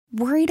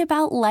Worried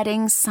about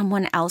letting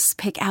someone else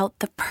pick out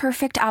the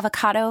perfect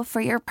avocado for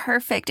your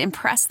perfect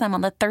impress them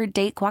on the third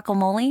date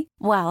guacamole?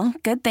 Well,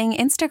 good thing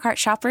Instacart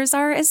shoppers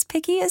are as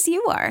picky as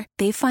you are.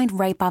 They find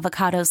ripe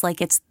avocados like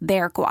it's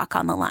their guac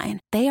on the line.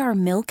 They are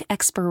milk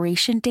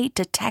expiration date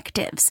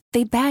detectives.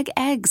 They bag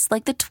eggs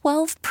like the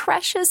 12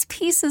 precious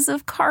pieces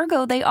of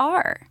cargo they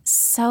are.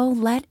 So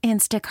let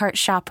Instacart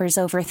shoppers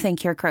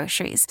overthink your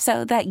groceries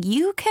so that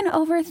you can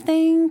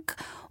overthink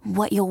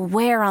what you'll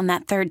wear on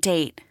that third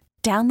date.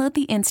 Download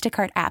the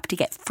Instacart app to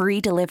get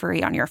free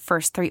delivery on your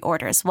first 3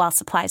 orders while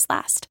supplies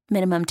last.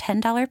 Minimum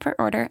 $10 per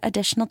order.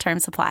 Additional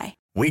terms apply.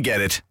 We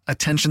get it.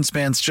 Attention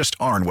spans just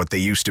aren't what they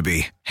used to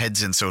be.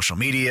 Heads in social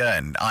media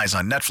and eyes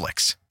on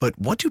Netflix. But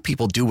what do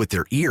people do with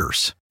their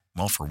ears?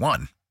 Well, for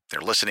one, they're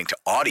listening to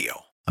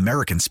audio.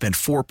 Americans spend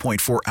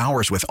 4.4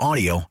 hours with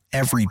audio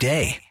every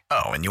day.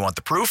 Oh, and you want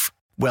the proof?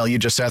 Well, you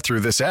just sat through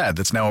this ad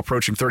that's now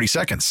approaching 30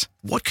 seconds.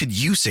 What could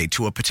you say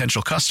to a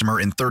potential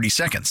customer in 30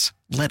 seconds?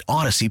 Let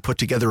Odyssey put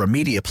together a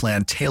media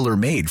plan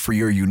tailor-made for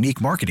your unique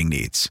marketing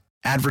needs.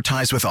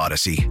 Advertise with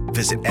Odyssey.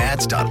 Visit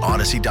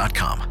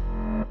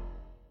ads.odyssey.com.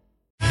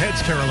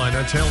 Heads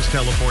Carolina, tails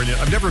California.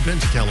 I've never been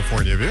to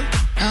California, have you?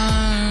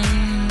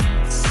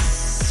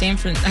 San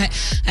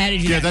Francisco. I had to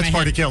do that. Yeah, that's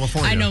part of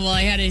California. I know. Well,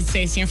 I had to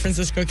say San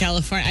Francisco,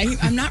 California.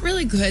 I'm not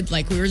really good.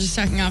 Like we were just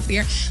talking off the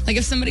air. Like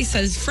if somebody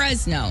says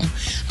Fresno,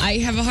 I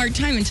have a hard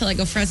time until I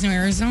go Fresno,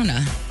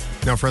 Arizona.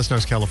 No,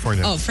 Fresno's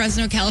California. Oh,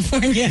 Fresno,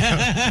 California.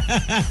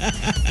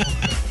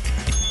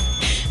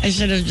 I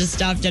should have just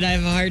stopped it. I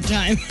have a hard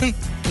time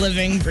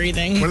living,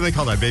 breathing. What do they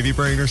call that? Baby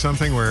brain or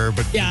something?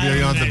 But you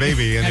don't have the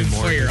baby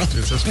anymore. I'm 4-year-old. At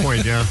this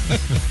point, yeah.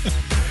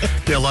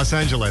 Yeah, Los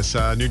Angeles,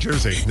 New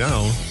Jersey.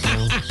 No,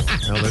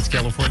 that's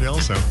California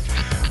also.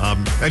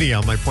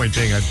 Anyhow, my point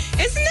being,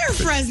 isn't there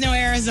Fresno,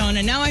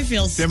 Arizona? Now I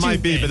feel stupid. There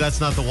might be, but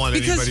that's not the one.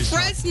 Because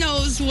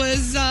Fresno's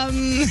was.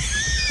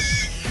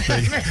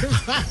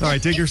 All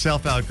right, dig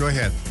yourself out. Go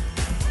ahead.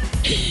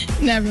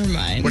 Never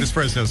mind. What is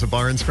Fresno's? A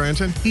bar in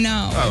Scranton?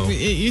 No. Oh.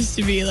 It used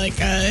to be like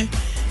a.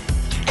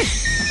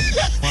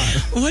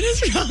 What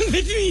is wrong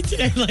with me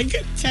today? Like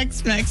a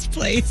Tex-Mex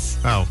place.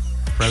 Oh.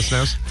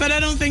 Fresno's? But I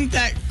don't think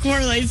that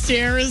correlates to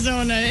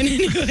Arizona in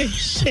any way,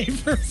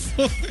 shape, or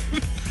form.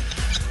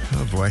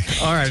 Oh, boy.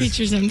 All right.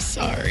 Teachers, I'm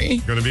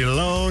sorry. Going to be a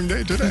long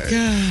day today.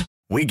 God.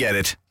 We get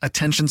it.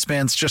 Attention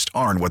spans just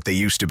aren't what they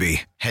used to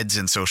be. Heads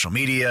in social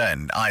media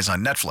and eyes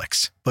on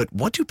Netflix. But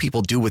what do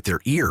people do with their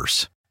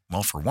ears?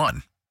 Well, for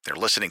one, they're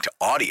listening to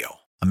audio.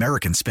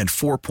 Americans spend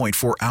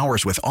 4.4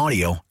 hours with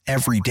audio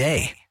every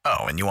day.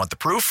 Oh, and you want the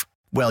proof?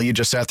 Well, you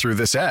just sat through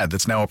this ad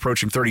that's now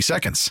approaching 30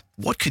 seconds.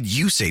 What could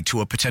you say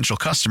to a potential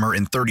customer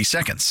in 30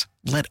 seconds?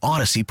 Let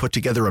Odyssey put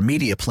together a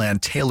media plan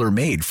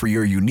tailor-made for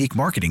your unique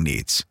marketing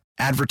needs.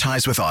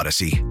 Advertise with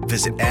Odyssey.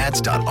 Visit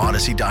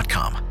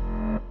ads.odyssey.com.